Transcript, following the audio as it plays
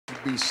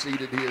be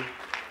seated here.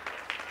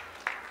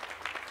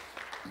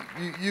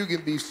 You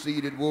can be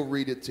seated. We'll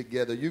read it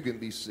together. You can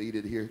be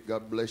seated here.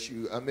 God bless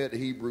you. I'm at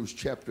Hebrews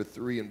chapter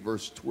 3 and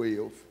verse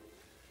 12.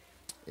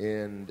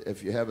 And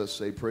if you have us,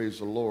 say praise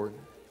the Lord.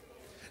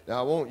 Now,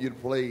 I want you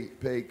to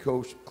pay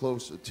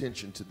close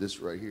attention to this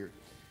right here.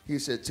 He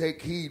said,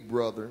 take heed,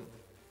 brethren,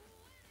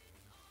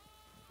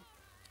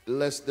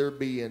 lest there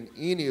be in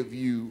any of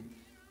you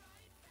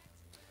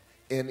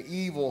an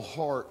evil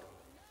heart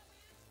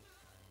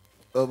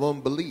of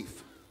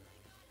unbelief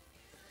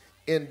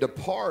in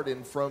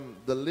departing from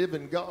the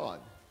living God.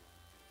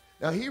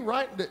 Now, he's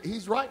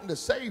writing to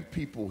save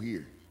people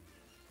here.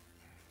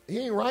 He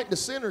ain't writing to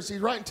sinners. He's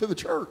writing to the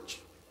church.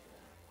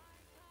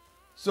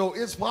 So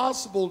it's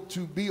possible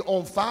to be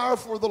on fire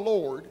for the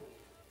Lord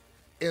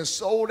and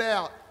sold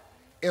out,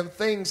 and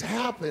things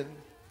happen,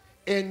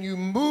 and you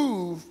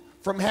move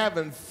from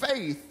having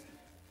faith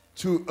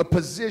to a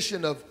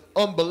position of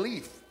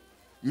unbelief.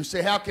 You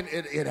say, how can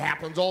it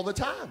happens all the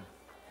time?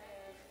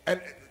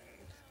 And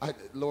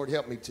Lord,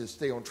 help me to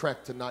stay on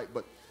track tonight,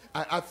 but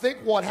I think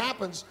what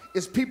happens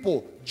is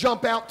people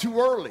jump out too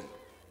early.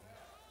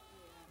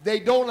 They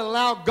don't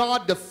allow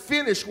God to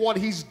finish what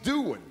he's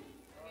doing.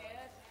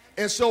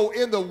 And so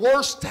in the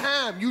worst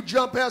time, you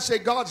jump out and say,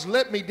 God's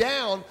let me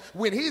down,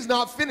 when he's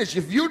not finished.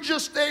 If you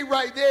just stay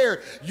right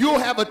there, you'll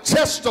have a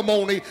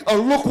testimony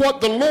of look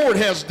what the Lord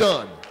has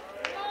done.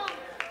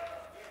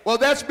 Well,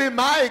 that's been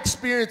my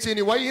experience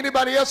anyway.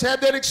 Anybody else had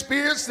that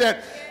experience?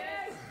 That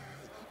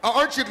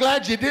aren't you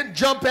glad you didn't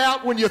jump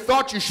out when you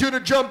thought you should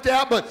have jumped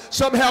out, but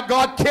somehow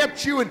God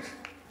kept you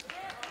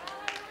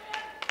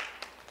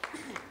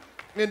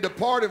and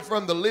departed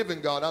from the living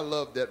God? I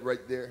love that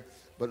right there.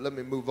 But let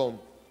me move on.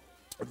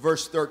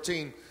 Verse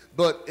 13,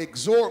 but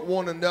exhort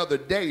one another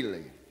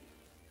daily,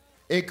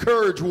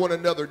 encourage one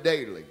another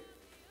daily,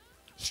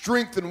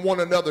 strengthen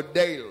one another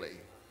daily,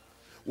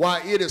 while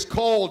it is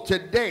called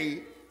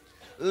today,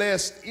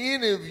 lest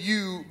any of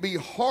you be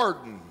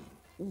hardened,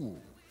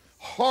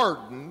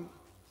 hardened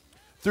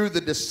through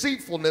the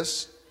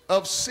deceitfulness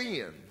of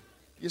sin.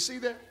 You see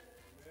that?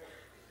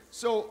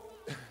 So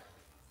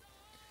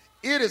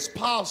it's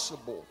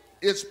possible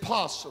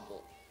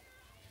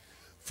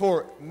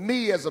for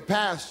me as a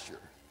pastor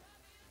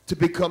to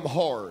become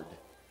hard,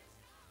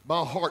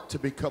 my heart to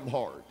become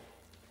hard.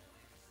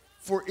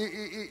 For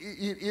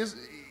isn't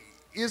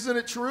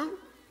it true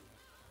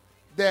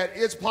that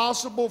it's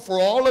possible for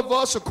all of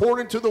us,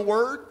 according to the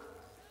word,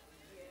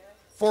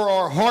 for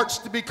our hearts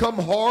to become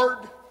hard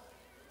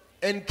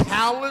and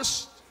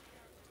calloused?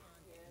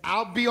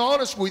 I'll be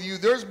honest with you,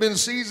 there's been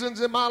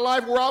seasons in my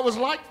life where I was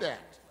like that.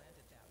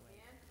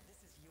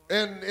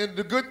 And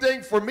the good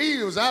thing for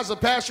me was I was a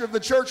pastor of the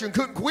church and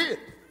couldn't quit.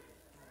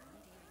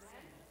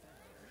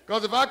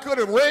 Because if I could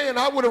have ran,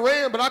 I would have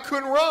ran, but I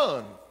couldn't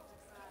run.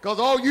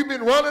 Because you've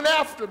been running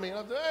after me. And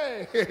I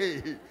said,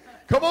 hey,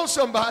 come on,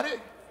 somebody.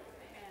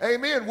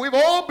 Amen. We've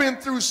all been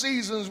through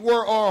seasons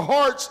where our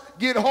hearts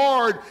get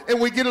hard and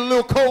we get a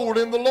little cold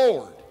in the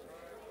Lord.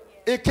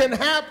 It can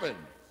happen.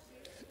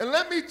 And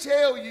let me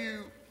tell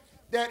you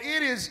that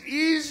it is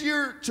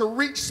easier to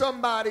reach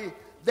somebody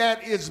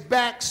that is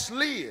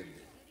backslid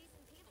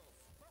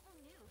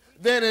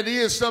than it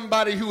is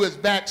somebody who is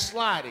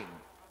backsliding.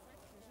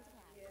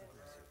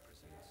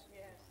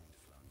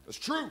 It's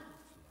true.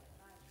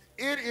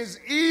 It is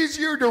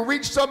easier to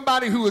reach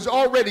somebody who is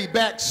already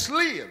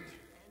backslid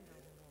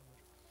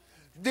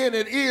than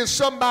it is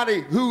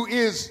somebody who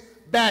is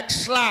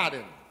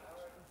backsliding.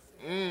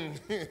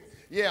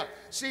 Yeah.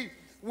 See,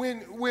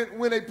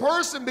 when a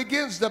person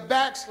begins to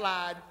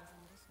backslide,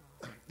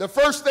 the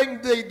first thing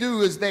they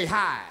do is they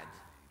hide.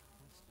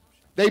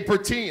 They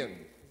pretend.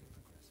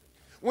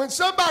 When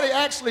somebody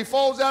actually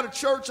falls out of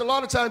church, a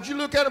lot of times you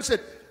look at them and say,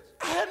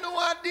 I had no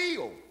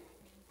idea.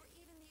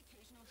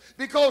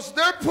 Because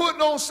they're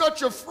putting on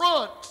such a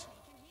front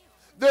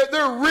that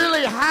they're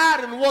really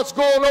hiding what's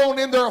going on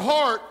in their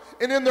heart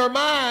and in their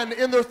mind,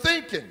 in their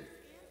thinking.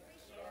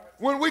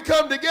 When we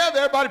come together,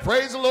 everybody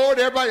praise the Lord.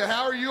 Everybody,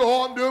 how are you?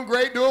 Oh, I'm doing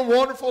great, doing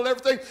wonderful,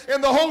 everything.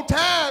 And the whole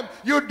time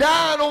you're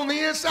dying on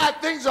the inside.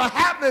 Things are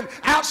happening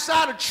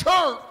outside of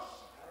church.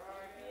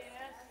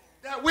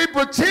 That we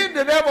pretend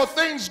that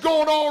everything's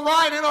going all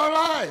right in our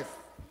life.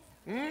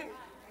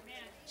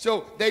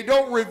 So they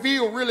don't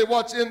reveal really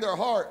what's in their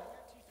heart.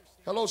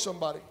 Hello,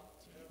 somebody.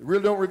 They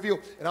really don't reveal.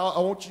 And I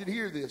want you to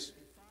hear this.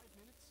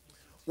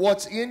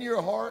 What's in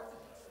your heart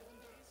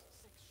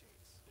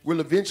will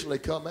eventually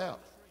come out.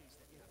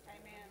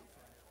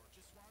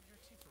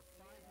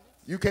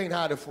 You can't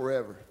hide it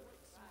forever.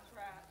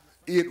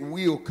 It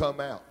will come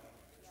out.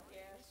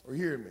 Or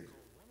hear me.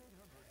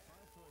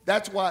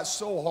 That's why it's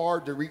so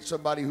hard to reach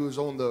somebody who is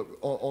on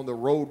the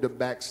road to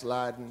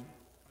backsliding,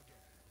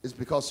 is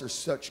because they're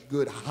such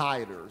good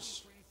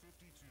hiders.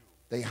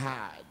 They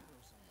hide,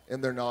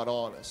 and they're not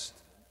honest.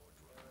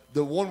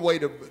 The one way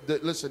to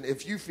listen,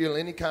 if you feel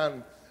any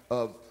kind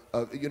of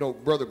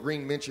Brother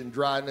Green mentioned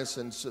dryness,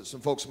 and some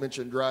folks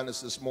mentioned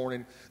dryness this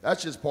morning.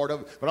 That's just part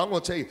of it. But I'm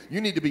going to tell you, you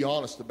need to be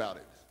honest about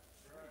it.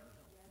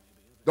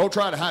 Don't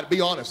try to hide it.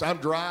 Be honest. I'm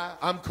dry.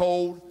 I'm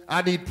cold.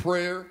 I need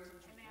prayer.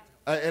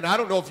 And I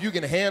don't know if you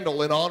can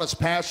handle an honest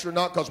pastor or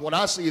not, because when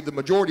I see the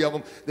majority of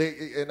them,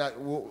 I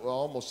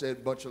almost said a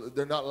bunch of,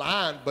 they're not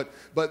lying,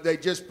 but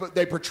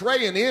they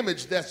portray an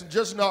image that's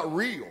just not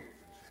real.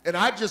 And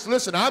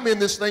listen, I'm in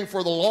this thing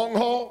for the long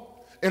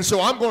haul, and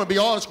so I'm going to be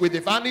honest with you.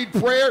 If I need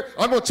prayer,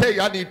 I'm going to tell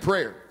you I need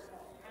prayer.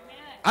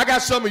 I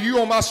got some of you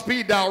on my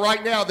speed dial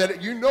right now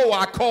that you know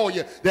I call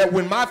you, that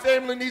when my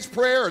family needs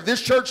prayer or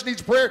this church needs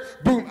prayer,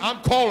 boom,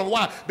 I'm calling.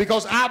 Why?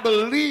 Because I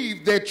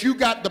believe that you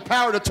got the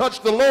power to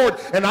touch the Lord,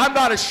 and I'm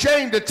not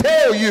ashamed to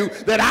tell you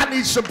that I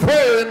need some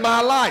prayer in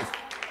my life.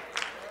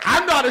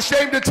 I'm not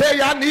ashamed to tell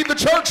you I need the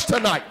church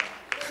tonight.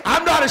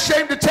 I'm not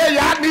ashamed to tell you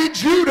I need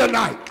you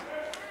tonight.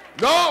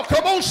 No,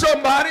 come on,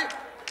 somebody.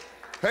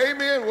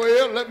 Amen.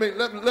 Well,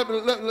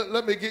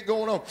 let me get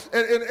going on.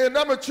 And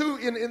number two,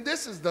 and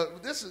this is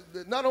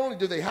not only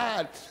do they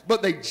hide,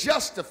 but they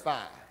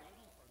justify.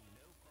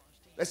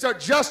 They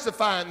start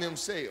justifying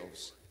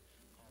themselves.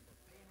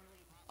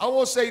 I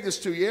want to say this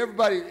to you,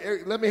 everybody.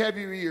 Let me have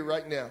you here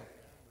right now.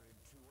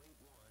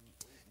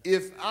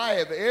 If I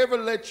have ever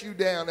let you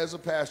down as a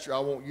pastor, I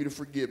want you to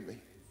forgive me.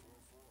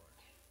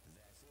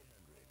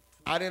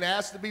 I didn't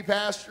ask to be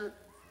pastor.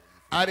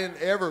 I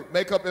didn't ever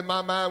make up in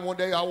my mind one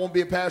day I won't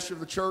be a pastor of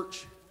the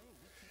church.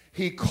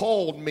 He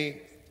called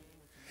me.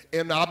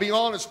 And I'll be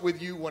honest with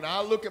you, when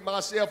I look at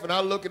myself and I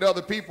look at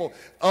other people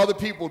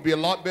would be a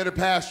lot better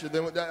pastor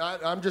than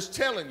I'm just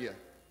telling you.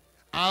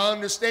 I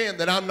understand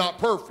that I'm not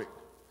perfect.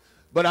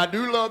 But I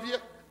do love you.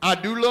 I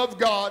do love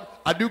God.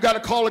 I do got a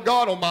call of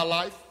God on my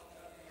life.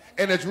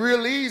 And it's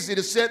real easy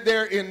to sit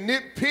there and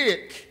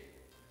nitpick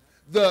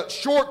the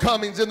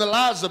shortcomings in the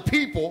lives of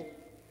people,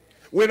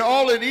 when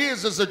all it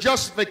is a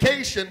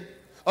justification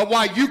of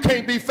why you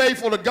can't be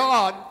faithful to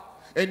God,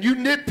 and you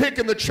nitpick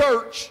in the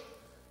church.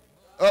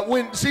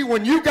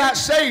 When you got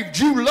saved,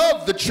 you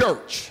loved the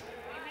church.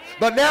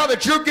 But now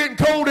that you're getting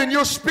cold in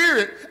your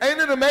spirit, ain't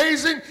it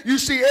amazing? You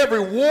see every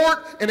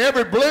wart and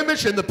every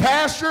blemish in the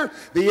pastor,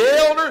 the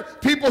elder,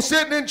 people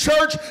sitting in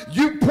church,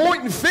 you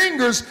pointing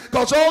fingers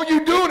because all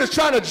you're doing is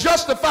trying to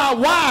justify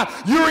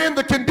why you're in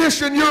the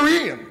condition you're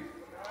in.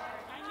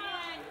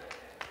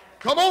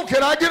 Come on,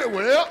 can I get it?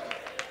 Well,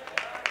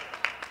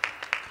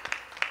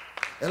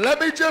 and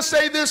let me just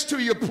say this to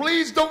you.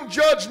 Please don't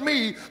judge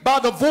me by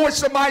the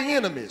voice of my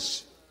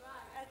enemies.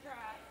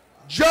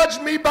 Judge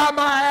me by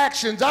my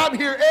actions. I'm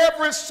here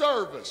every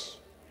service.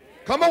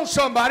 Come on,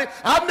 somebody.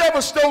 I've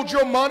never stole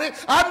your money.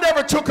 I've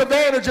never took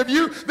advantage of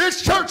you.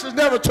 This church has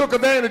never took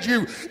advantage of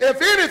you.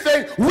 If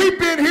anything, we've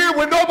been here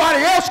when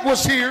nobody else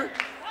was here.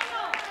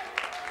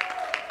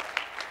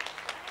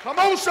 Come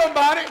on,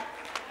 somebody.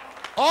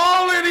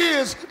 All it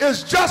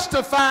is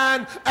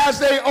justifying as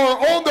they are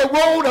on the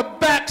road of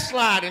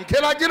backsliding.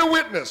 Can I get a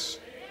witness?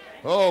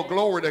 Oh,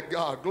 glory to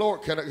God.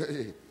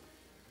 Glory.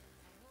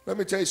 Let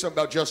me tell you something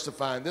about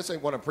justifying. This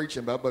ain't what I'm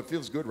preaching about, but it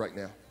feels good right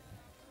now.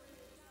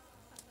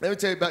 Let me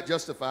tell you about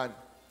justifying.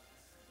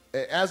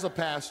 As a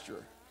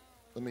pastor,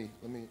 let me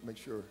make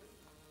sure.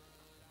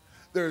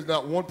 There's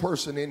not one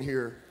person in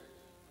here.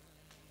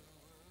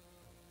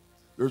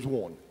 There's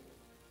one.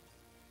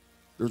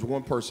 There's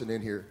one person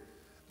in here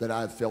that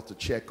I've felt a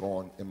check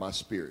on in my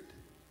spirit.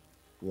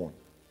 One.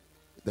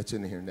 That's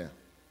in here now.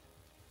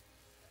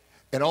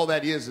 And all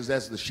that is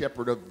as the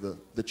shepherd of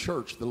the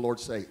church, the Lord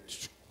say,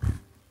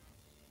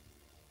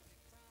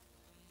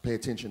 pay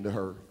attention to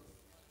her.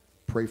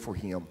 Pray for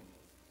him.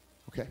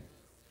 Okay?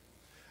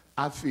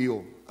 I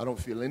don't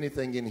feel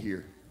anything in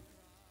here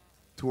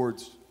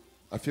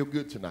I feel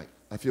good tonight.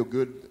 I feel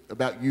good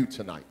about you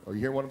tonight. Are you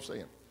hearing what I'm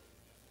saying?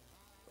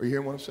 Are you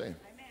hearing what I'm saying?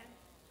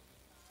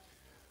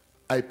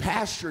 A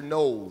pastor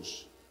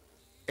knows,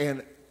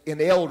 and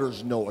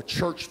elders know, a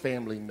church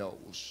family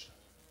knows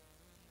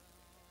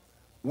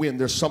when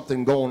there's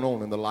something going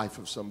on in the life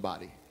of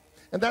somebody.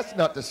 And that's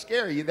not to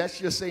scare you. That's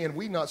just saying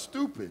we're not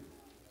stupid.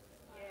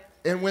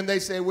 And when they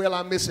say, well,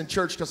 I'm missing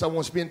church because I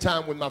want to spend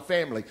time with my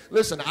family.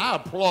 Listen, I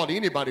applaud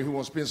anybody who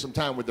wants to spend some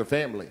time with their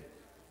family.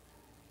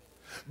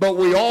 But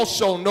we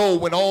also know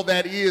when all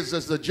that is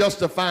the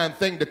justifying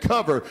thing to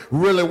cover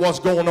really what's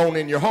going on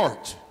in your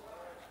heart.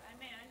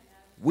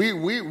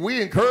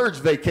 We encourage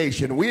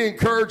vacation. We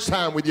encourage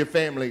time with your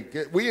family.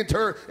 We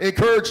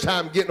encourage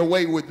time getting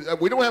away with.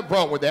 We don't have a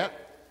problem with that.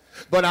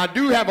 But I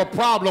do have a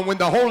problem when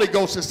the Holy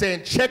Ghost is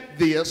saying, check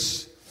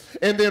this.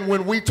 And then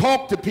when we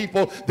talk to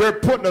people, they're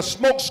putting a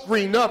smoke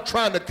screen up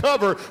trying to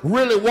cover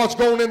really what's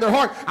going in their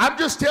heart. I'm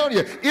just telling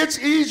you, it's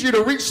easier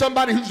to reach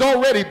somebody who's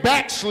already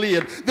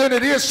backslid than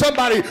it is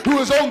somebody who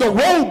is on the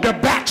road to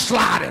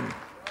backsliding.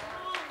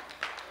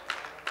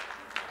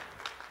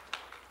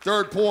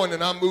 Third point,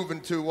 and I'm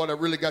moving to what I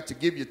really got to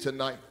give you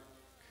tonight.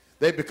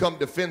 They become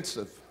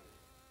defensive.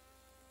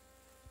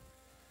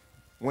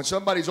 When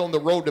somebody's on the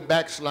road to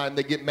backsliding,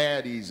 they get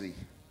mad easy.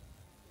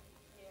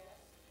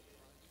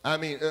 I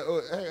mean,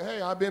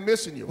 hey, I've been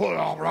missing you. Whoa.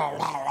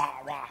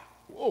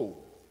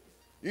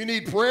 You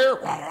need prayer?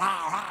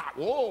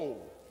 Whoa.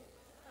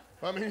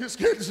 I mean, you're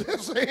scared to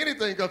say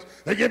anything because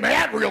they get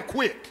mad real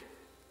quick.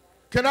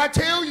 Can I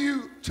tell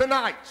you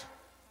tonight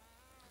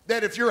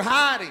that if you're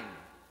hiding,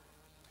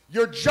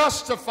 you're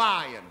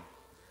justifying,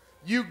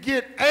 you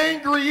get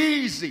angry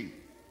easy,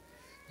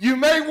 you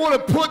may want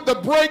to put the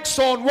brakes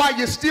on while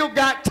you still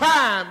got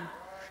time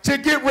to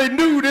get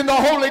renewed in the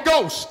Holy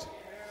Ghost.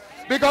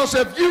 Because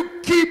if you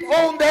keep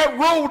on that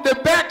road to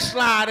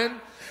backsliding,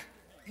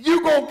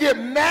 you're going to get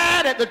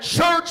mad at the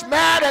church,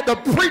 mad at the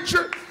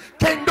preacher.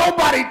 Can't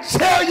nobody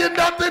tell you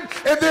nothing,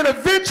 and then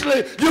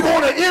eventually you're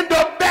going to end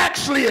up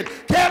backsliding.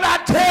 Can I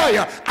tell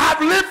you, I've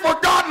lived for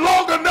God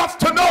long enough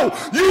to know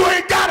you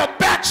ain't got to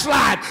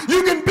backslide.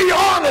 You can be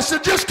honest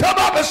and just come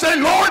up and say,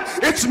 Lord,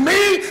 it's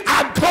me,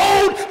 I'm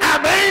cold,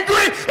 I'm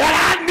angry, and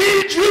I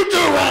need you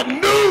to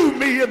renew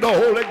me in the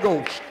Holy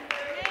Ghost.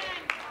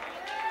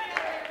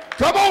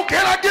 Come on,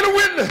 can I get a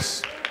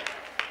witness?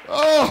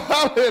 Oh,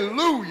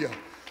 hallelujah.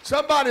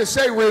 Somebody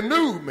say,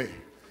 renew me.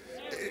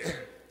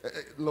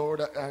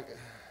 Lord,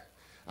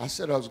 I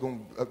said I was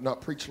going to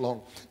not preach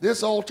long.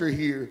 This altar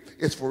here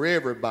is for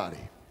everybody.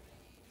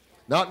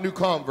 Not new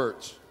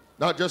converts.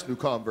 Not just new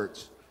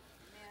converts.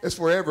 It's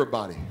for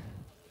everybody.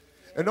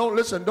 And don't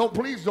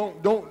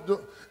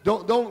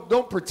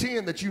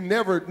pretend that you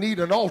never need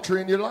an altar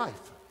in your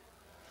life.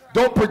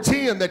 Don't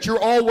pretend that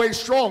you're always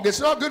strong.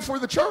 It's not good for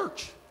the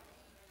church.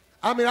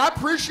 I mean, I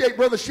appreciate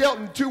Brother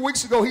Shelton. 2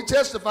 weeks ago, he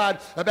testified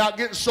about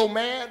getting so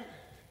mad.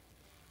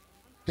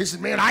 He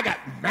said, man, I got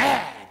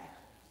mad.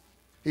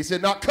 He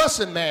said, not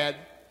cussing mad.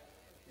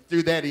 He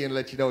threw that in and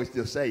let you know he's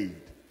still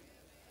saved.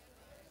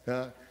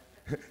 Come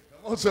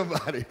on,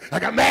 somebody. I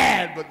got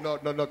mad, but no.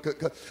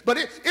 But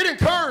it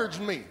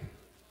encouraged me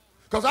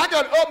because I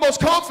got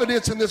utmost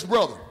confidence in this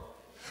brother.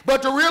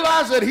 But to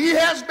realize that he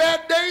has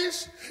bad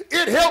days,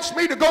 it helps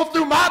me to go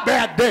through my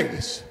bad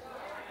days.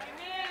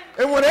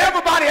 And when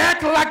everybody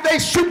acting like they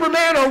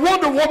Superman or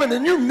Wonder Woman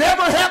and you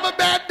never have a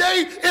bad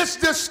day, it's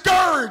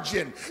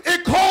discouraging.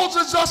 It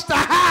causes us to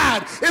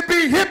hide and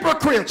be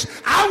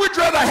hypocrites. I would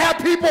rather have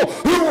people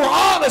who were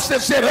honest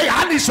and said, hey,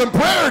 I need some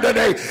prayer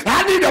today.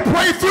 I need to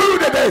pray through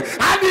today.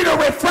 I need a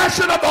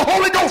refreshing of the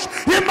Holy Ghost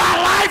in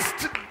my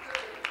life.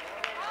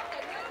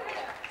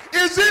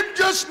 Is it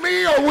just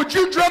me, or would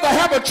you rather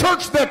have a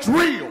church that's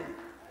real?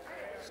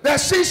 That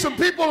sees some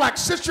people like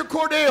Sister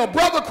Cordell,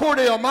 Brother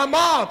Cordell, my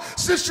mom,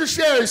 Sister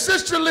Sherry,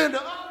 Sister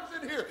Linda,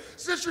 others in here,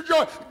 Sister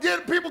Joy.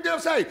 People get up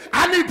and say,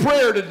 I need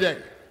prayer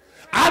today.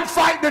 I'm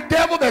fighting the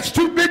devil that's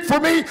too big for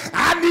me.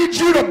 I need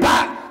you to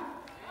buy.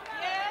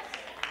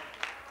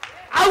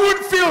 I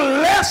wouldn't feel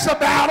less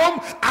about them.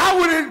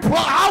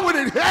 I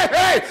wouldn't,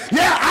 hey,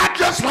 yeah, I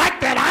just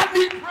like that. I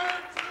need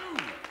prayer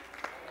too.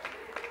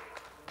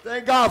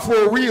 Thank God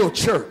for a real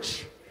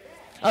church.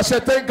 I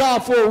said, thank God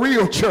for a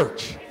real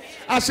church.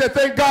 I said,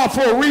 thank God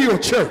for a real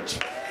church.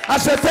 I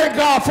said, thank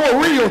God for a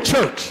real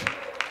church.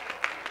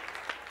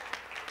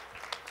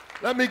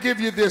 Let me give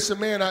you this.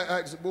 And man,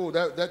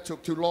 that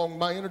took too long.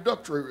 My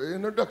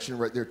introduction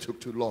right there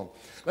took too long.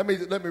 Let me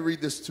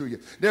read this to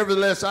you.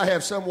 Nevertheless, I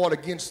have somewhat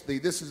against thee.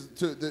 This is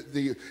to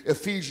the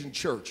Ephesian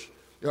church,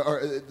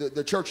 or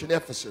the church in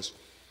Ephesus.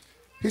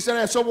 He said,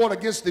 I have somewhat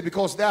against thee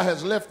because thou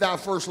hast left thy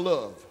first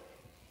love.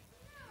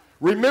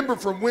 Remember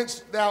from whence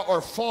thou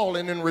art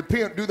fallen, and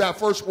repent, do thy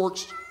first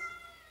works,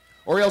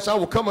 or else I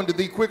will come unto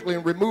thee quickly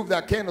and remove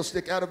thy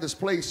candlestick out of this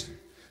place,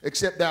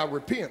 except thou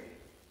repent.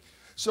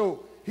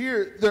 So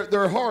here,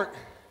 their heart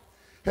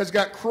has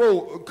got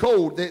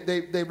cold.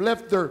 They've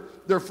left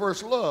their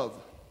first love.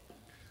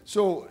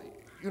 So,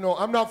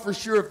 I'm not for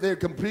sure if they're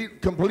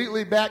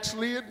completely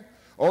backslid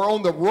or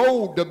on the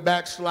road to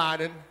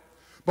backsliding,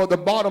 but the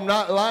bottom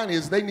line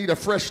is they need a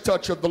fresh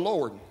touch of the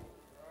Lord.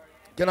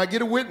 Can I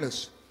get a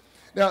witness?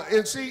 Now,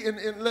 and see,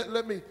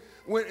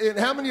 and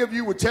how many of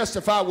you would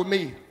testify with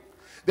me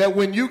that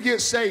when you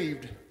get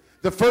saved,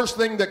 the first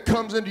thing that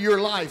comes into your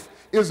life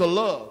is a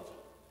love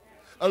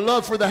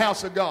for the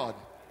house of God,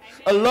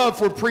 a love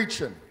for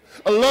preaching,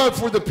 a love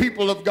for the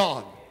people of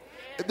God.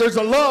 There's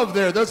a love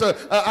there.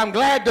 I'm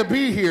glad to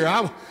be here.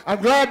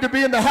 I'm glad to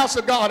be in the house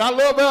of God. I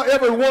love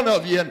every one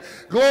of you, and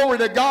glory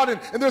to God.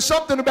 And there's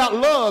something about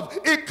love.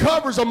 It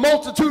covers a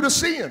multitude of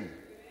sin.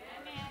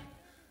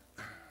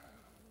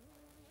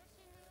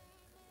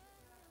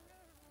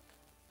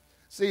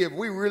 See, if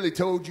we really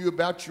told you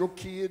about your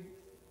kid,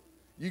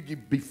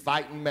 you'd be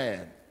fighting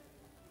mad.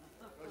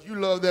 You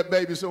love that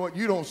baby so much,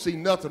 you don't see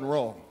nothing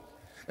wrong.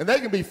 And they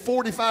can be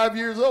 45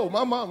 years old.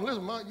 My mom,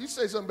 listen, Mom, you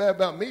say something bad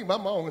about me, my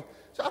mom,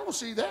 I don't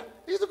see that.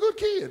 He's a good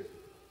kid.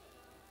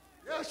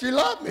 Yeah, she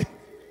loved me.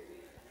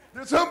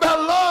 There's something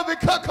about love.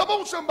 Come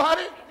on,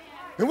 somebody.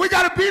 And we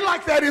got to be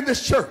like that in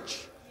this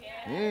church.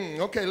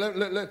 Okay,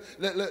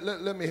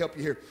 let me help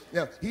you here.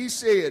 Now, he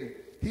said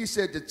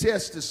to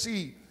test to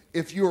see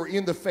if you're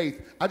in the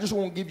faith. I just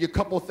want to give you a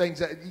couple of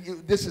things.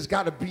 This has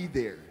got to be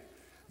there.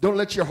 Don't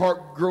let your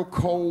heart grow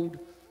cold.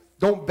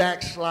 Don't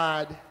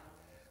backslide.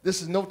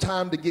 This is no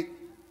time to get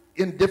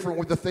indifferent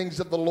with the things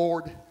of the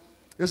Lord.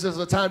 This is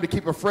a time to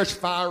keep a fresh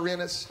fire in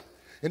us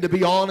and to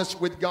be honest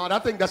with God. I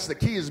think that's the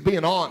key, is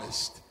being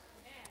honest.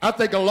 I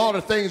think a lot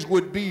of things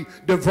would be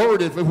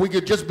diverted if we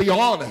could just be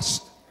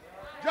honest.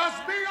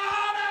 Just be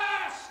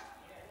honest.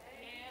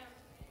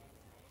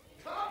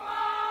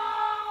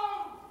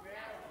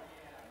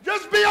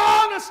 Just be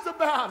honest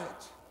about it.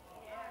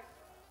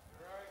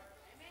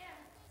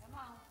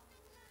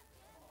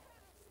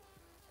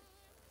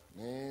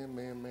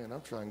 Man,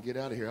 I'm trying to get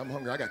out of here. I'm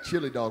hungry. I got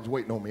chili dogs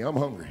waiting on me. I'm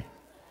hungry.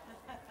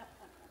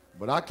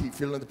 But I keep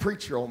feeling the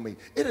preacher on me.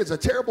 It is a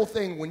terrible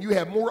thing when you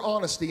have more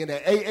honesty in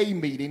an AA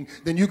meeting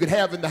than you could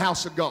have in the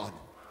house of God.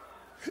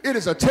 It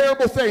is a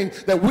terrible thing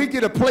that we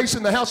get a place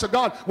in the house of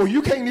God where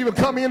you can't even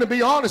come in and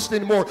be honest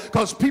anymore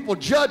because people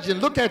judge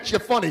and look at you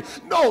funny.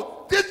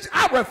 No,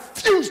 I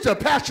refuse to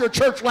pastor a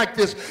church like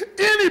this.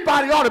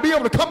 Anybody ought to be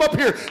able to come up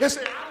here and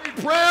say, I need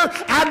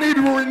prayer, I need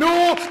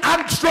renewal,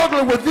 I'm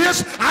struggling with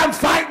this, I'm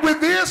fighting with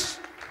this.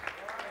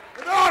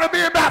 And there ought to be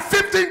about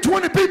 15,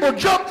 20 people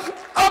jump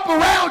up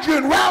around you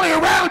and rally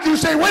around you and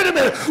say, wait a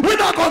minute, we're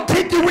not going to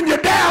kick you when you're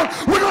down.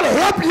 We're going to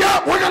help you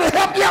up. We're going to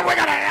help you up. We're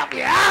going to help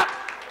you out.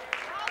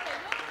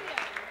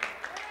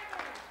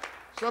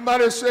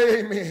 Somebody say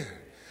amen.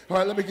 All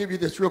right, let me give you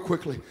this real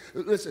quickly.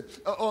 Listen,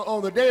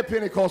 on the day of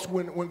Pentecost,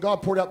 when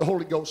God poured out the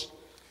Holy Ghost,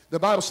 the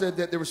Bible said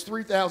that there was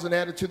 3,000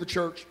 added to the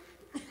church,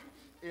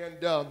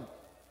 and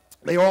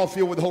they were all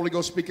filled with the Holy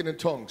Ghost speaking in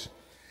tongues.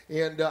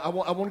 And I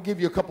want to give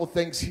you a couple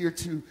things here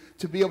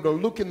to be able to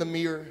look in the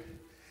mirror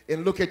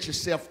and look at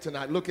yourself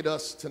tonight. Look at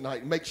us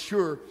tonight. Make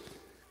sure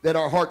that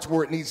our heart's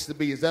where it needs to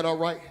be. Is that all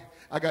right?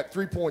 I got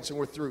 3 points and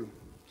we're through.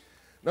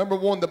 Number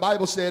one, the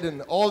Bible said,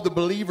 and all the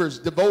believers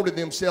devoted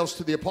themselves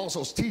to the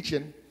apostles'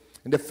 teaching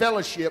and to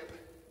fellowship,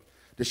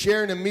 to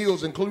sharing in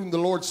meals, including the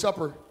Lord's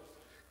Supper,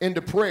 and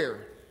to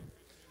prayer.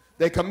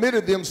 They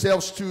committed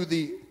themselves to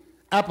the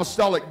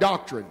apostolic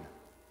doctrine.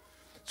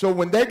 So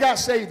when they got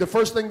saved, the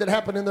first thing that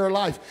happened in their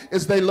life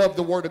is they loved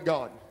the Word of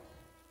God.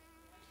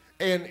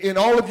 And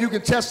all of you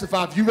can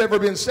testify, if you've ever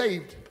been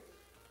saved,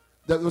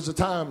 there was a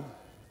time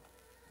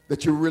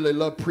that you really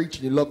loved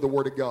preaching, you loved the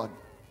Word of God.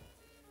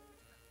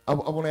 I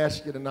want to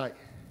ask you tonight,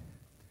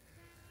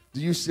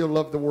 do you still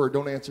love the Word?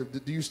 Don't answer.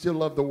 Do you still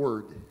love the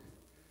Word?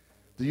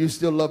 Do you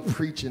still love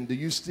preaching? Do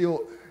you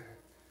still?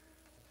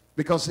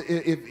 Because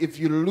if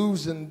you're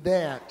losing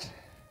that,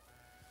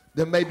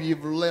 then maybe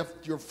you've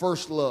left your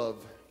first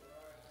love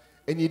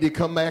and you need to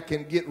come back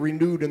and get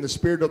renewed in the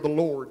Spirit of the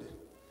Lord.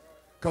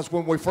 Because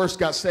when we first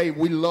got saved,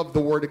 we loved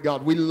the Word of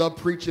God. We love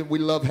preaching. We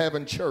love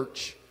having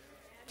church.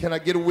 Can I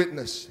get a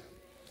witness?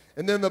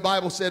 And then the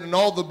Bible said, and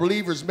all the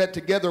believers met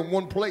together in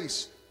one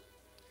place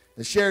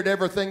and shared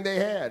everything they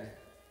had.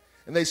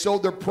 And they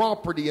sold their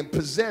property and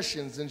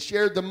possessions and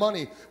shared the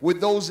money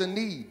with those in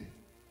need.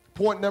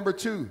 Point number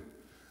two,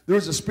 there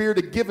was a spirit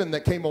of giving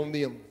that came on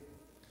them.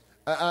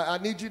 I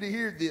need you to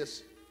hear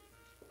this.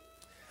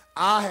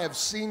 I have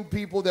seen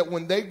people that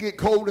when they get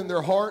cold in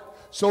their heart,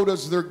 so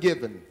does their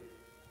giving.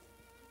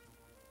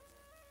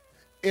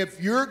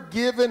 If your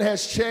giving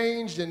has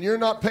changed and you're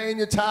not paying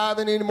your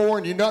tithing anymore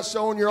and you're not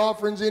sowing your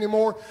offerings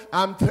anymore,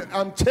 I'm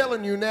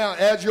telling you now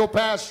as your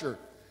pastor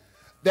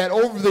that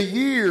over the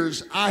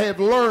years I have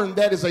learned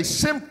that is a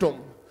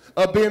symptom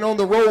of being on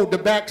the road to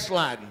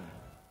backsliding.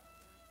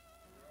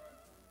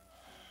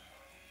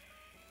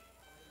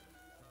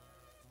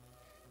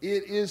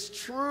 It is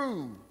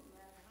true.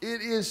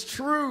 It is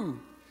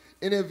true.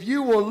 And if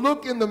you will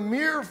look in the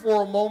mirror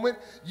for a moment,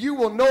 you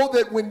will know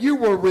that when you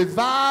were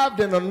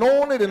revived and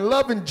anointed and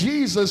loving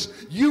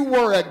Jesus, you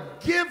were a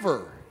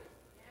giver.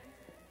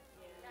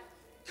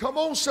 Come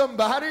on,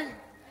 somebody.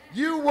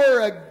 You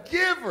were a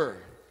giver.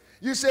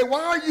 You say,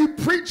 why are you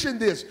preaching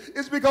this?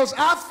 It's because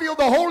I feel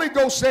the Holy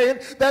Ghost saying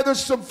that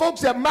there's some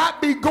folks that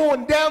might be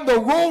going down the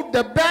road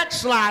to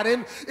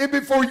backsliding, and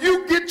before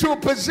you get to a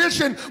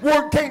position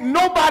where can't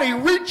nobody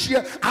reach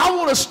you, I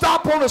want to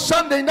stop on a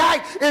Sunday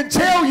night and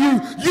tell you,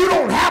 you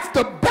don't have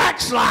to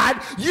backslide.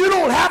 You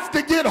don't have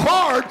to get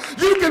hard.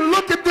 You can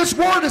look at this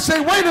word and say,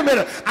 wait a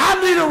minute, I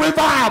need a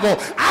revival.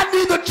 I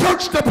need the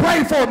church to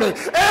pray for me.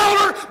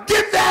 Elder,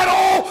 get that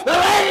all.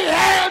 Lay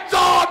hands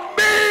on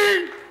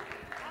me.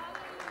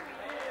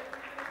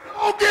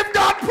 Oh, give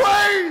God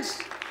praise.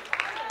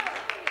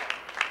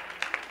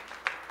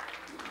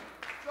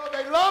 So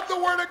they loved the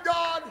Word of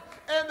God,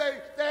 and they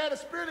had a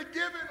spirit of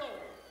giving on.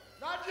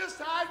 Not just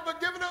tithe, but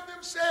giving of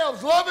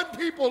themselves, loving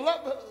people,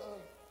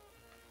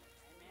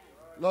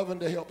 loving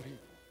to help people.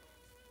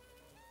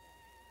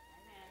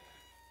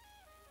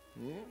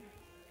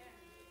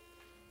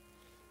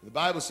 The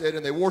Bible said,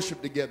 and they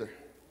worshiped together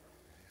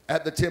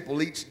at the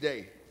temple each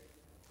day.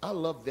 I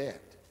love that.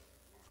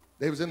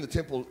 They was in the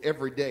temple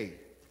every day.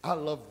 I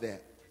love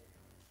that.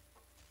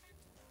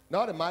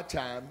 Not in my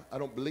time, I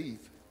don't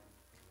believe.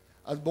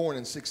 I was born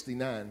in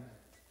 69.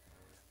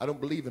 I don't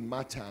believe in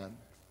my time.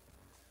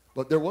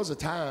 But there was a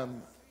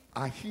time,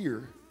 I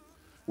hear,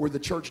 where the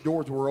church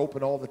doors were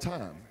open all the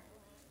time.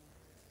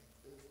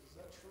 Is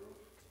that true?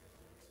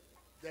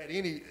 That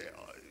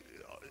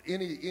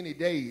any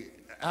day,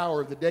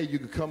 hour of the day, you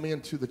could come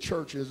into the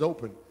church and it's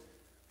open.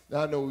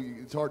 Now, I know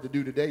it's hard to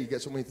do today. You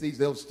got so many thieves,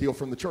 they'll steal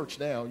from the church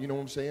now. You know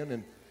what I'm saying?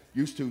 And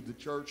used to the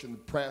church and the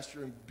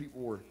pastor and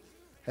people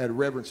had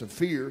reverence and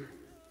fear.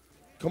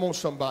 Come on,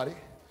 somebody.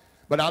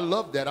 But I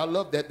love that. I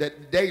love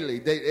that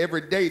daily.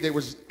 Every day they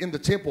was in the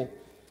temple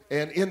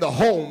and in the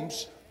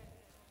homes.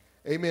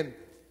 Amen.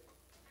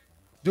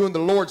 doing the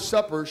Lord's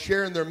Supper,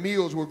 sharing their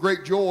meals with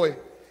great joy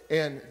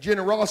and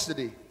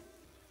generosity.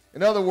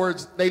 In other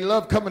words, they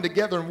loved coming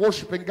together and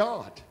worshiping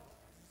God.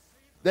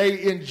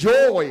 They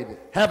enjoyed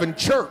having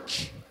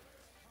church.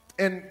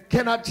 And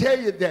can I tell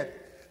you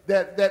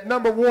that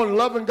number one,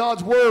 loving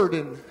God's word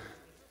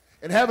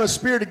and having a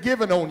spirit of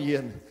giving on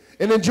you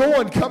and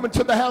enjoying coming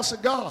to the house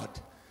of God.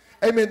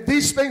 Amen.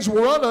 These things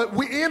were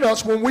in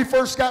us when we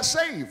first got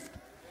saved.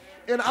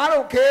 And I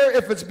don't care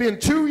if it's been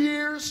 2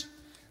 years,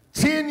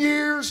 10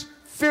 years,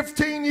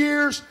 15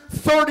 years,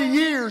 30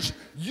 years.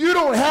 You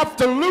don't have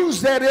to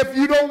lose that if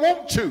you don't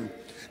want to.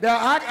 Now,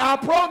 I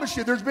promise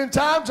you, there's been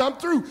times I'm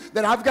through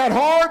that I've got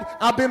hard,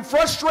 I've been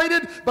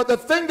frustrated, but the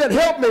thing that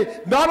helped me,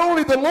 not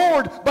only the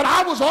Lord, but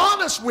I was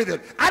honest with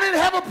it. I didn't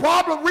have a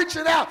problem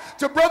reaching out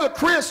to Brother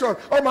Chris or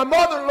my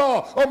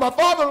mother-in-law or my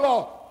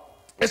father-in-law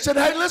and said,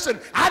 hey, listen,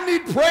 I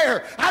need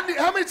prayer.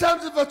 How many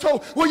times have I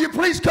told, will you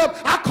please come?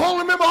 I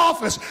call him in my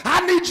office.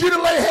 I need you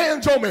to lay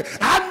hands on me.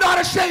 I'm not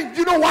ashamed.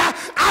 You know why?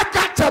 I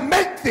got to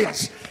make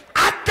this.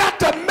 I got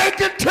to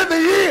make it to the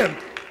end.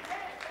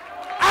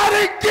 I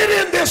didn't get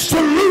in this to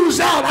lose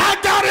out. I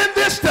got in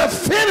this to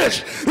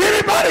finish.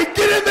 Anybody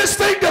get in this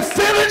thing to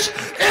finish?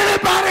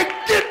 Anybody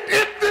get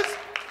in this?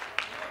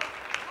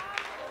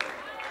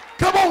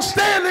 Come on,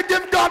 stand and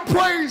give God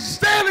praise.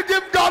 Stand and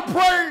give God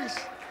praise.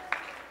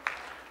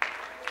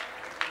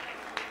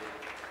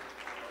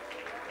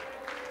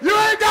 You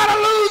ain't got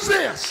to lose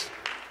this.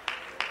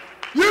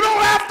 You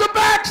don't have to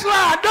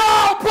backslide.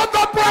 No, put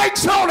the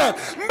brakes on it.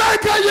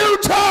 Make a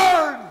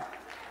U-turn.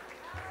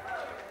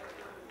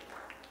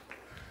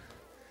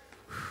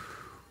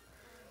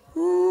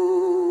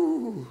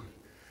 Ooh.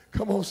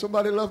 Come on,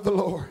 somebody love the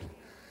Lord.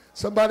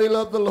 Somebody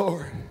love the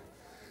Lord.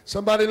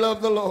 Somebody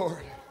love the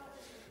Lord.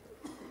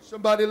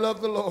 Somebody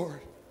love the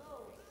Lord.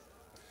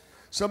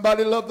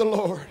 Somebody love the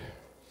Lord.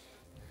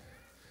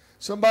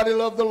 Somebody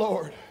love the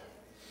Lord.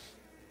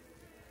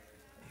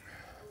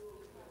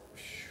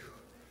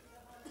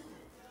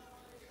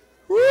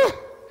 Woo!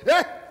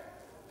 Yeah.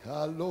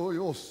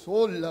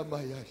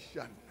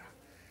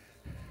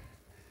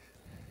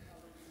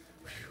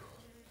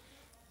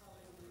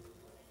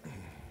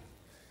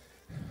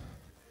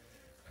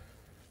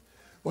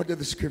 What did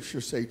the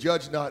scripture say?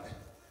 Judge not,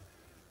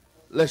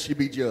 lest you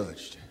be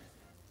judged.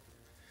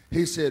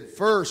 He said,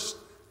 first,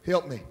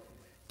 help me,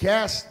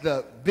 cast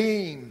the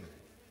beam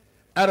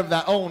out of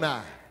thy own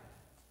eye,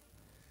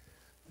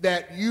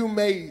 that you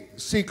may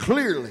see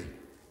clearly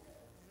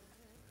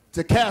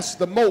to cast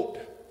the mote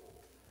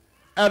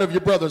out of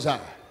your brother's eye.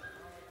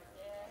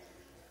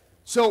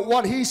 So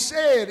what he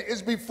said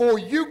is, before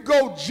you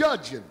go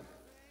judging,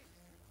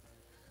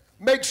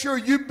 make sure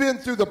you've been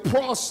through the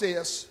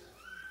process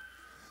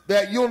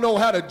that you'll know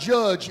how to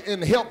judge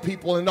and help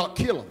people and not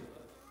kill them.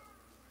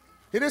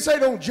 He didn't say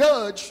don't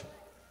judge.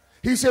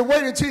 He said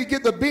wait until you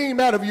get the beam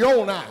out of your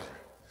own eye,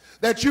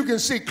 that you can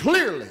see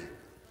clearly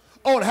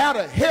on how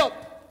to help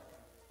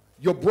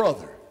your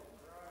brother.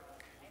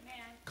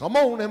 Amen. Come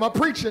on, am I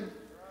preaching?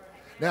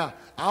 Now,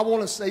 I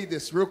want to say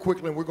this real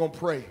quickly and we're going to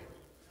pray.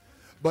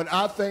 But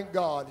I thank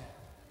God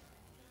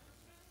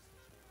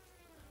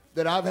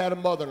that I've had a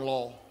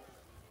mother-in-law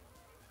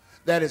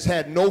that has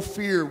had no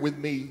fear with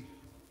me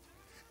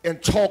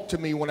and talked to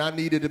me when I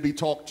needed to be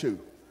talked to.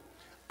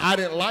 I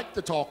didn't like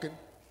the talking.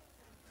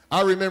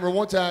 I remember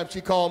one time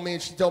she called me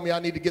and she told me I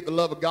need to get the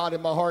love of God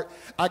in my heart.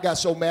 I got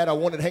so mad I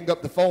wanted to hang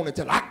up the phone and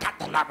tell her, I got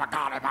the love of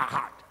God in my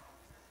heart.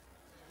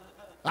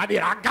 I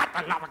got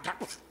the love of God.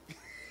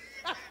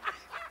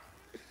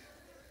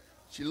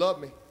 She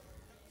loved me.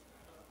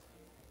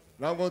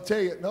 And I'm going to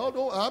tell you,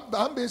 no,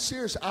 I'm being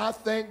serious. I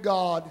thank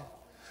God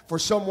for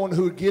someone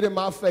who would get in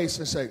my face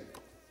and say,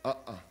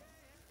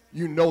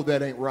 you know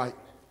that ain't right.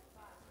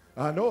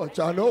 I know it,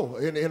 I know.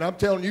 And I'm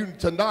telling you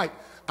tonight,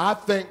 I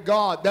thank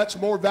God that's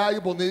more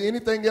valuable than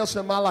anything else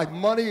in my life.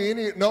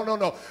 Money,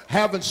 no.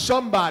 Having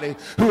somebody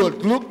who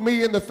would look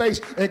me in the face.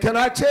 And can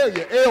I tell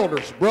you,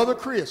 elders, Brother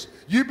Chris,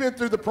 you've been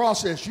through the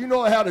process. You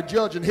know how to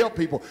judge and help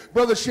people.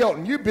 Brother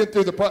Shelton, you've been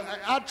through the process.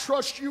 I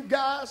trust you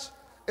guys.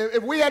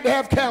 If we had to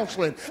have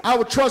counseling, I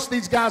would trust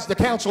these guys to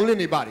counsel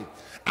anybody.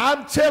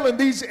 I'm telling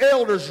these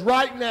elders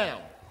right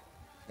now,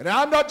 and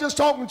I'm not just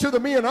talking to the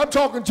men, I'm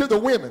talking to the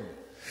women.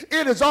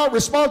 It is our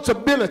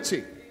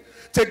responsibility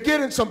to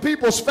get in some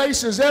people's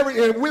faces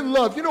and with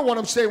love. You know what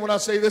I'm saying when I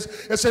say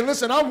this? And say,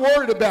 listen, I'm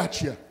worried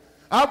about you.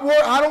 I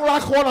don't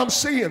like what I'm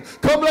seeing.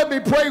 Come let me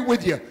pray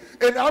with you.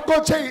 And I'm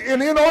going to tell you,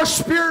 and in our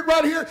spirit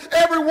right here,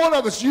 every one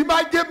of us, you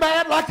might get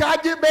mad like I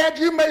get mad.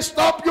 You may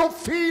stomp your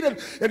feet and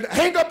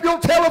hang up your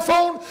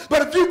telephone.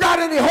 But if you got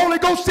any Holy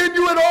Ghost in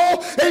you at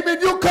all, amen,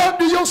 you'll come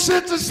to your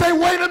senses and say,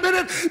 wait a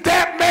minute,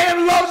 that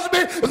man loves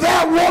me,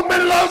 that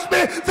woman loves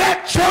me,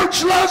 that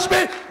church loves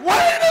me.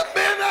 Wait a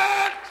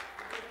minute.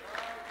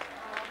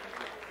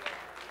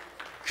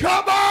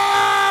 Come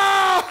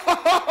on.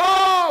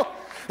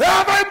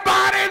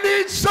 Everybody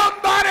needs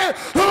somebody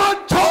who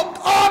will talk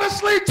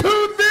honestly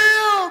to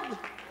them.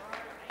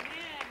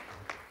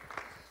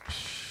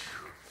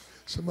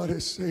 Somebody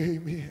say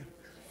amen.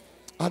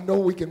 I know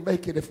we can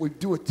make it if we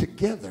do it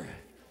together.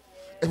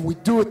 If we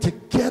do it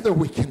together,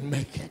 we can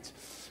make it.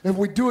 If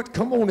we do it,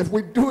 come on, if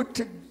we do it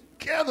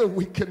together,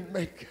 we can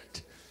make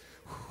it.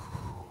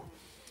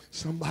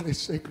 Somebody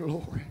say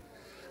glory.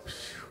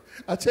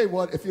 I tell you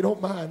what, if you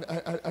don't mind,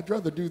 I'd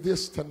rather do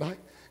this tonight.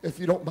 If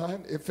you don't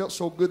mind, it felt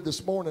so good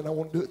this morning, I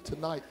want to do it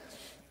tonight.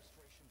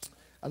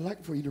 I'd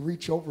like for you to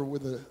reach over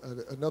with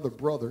another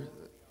brother,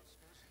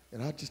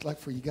 and I'd just like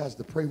for you guys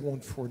to pray one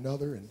for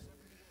another, and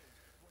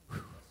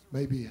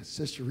maybe a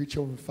sister, reach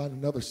over and find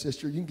another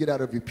sister. You can get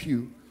out of your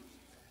pew,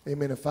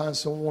 amen, and find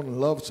someone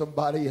and love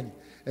somebody, and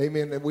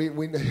amen. And we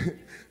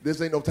this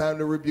ain't no time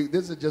to rebuke.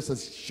 This is just a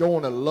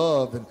showing of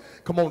love, and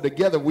come on,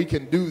 together we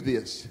can do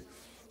this.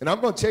 And I'm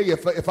going to tell you,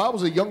 if I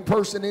was a young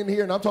person in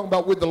here, and I'm talking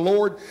about with the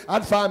Lord,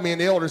 I'd find me an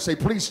elder and say,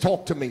 please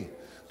talk to me.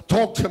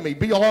 Talk to me.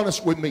 Be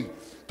honest with me.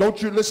 Don't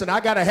you listen,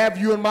 I got to have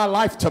you in my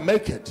life to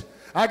make it.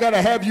 I got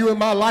to have you in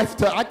my life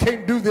I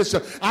can't do this.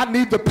 I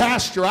need the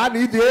pastor. I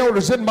need the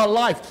elders in my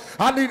life.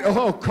 I need,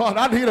 oh God,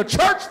 I need a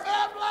church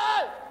family.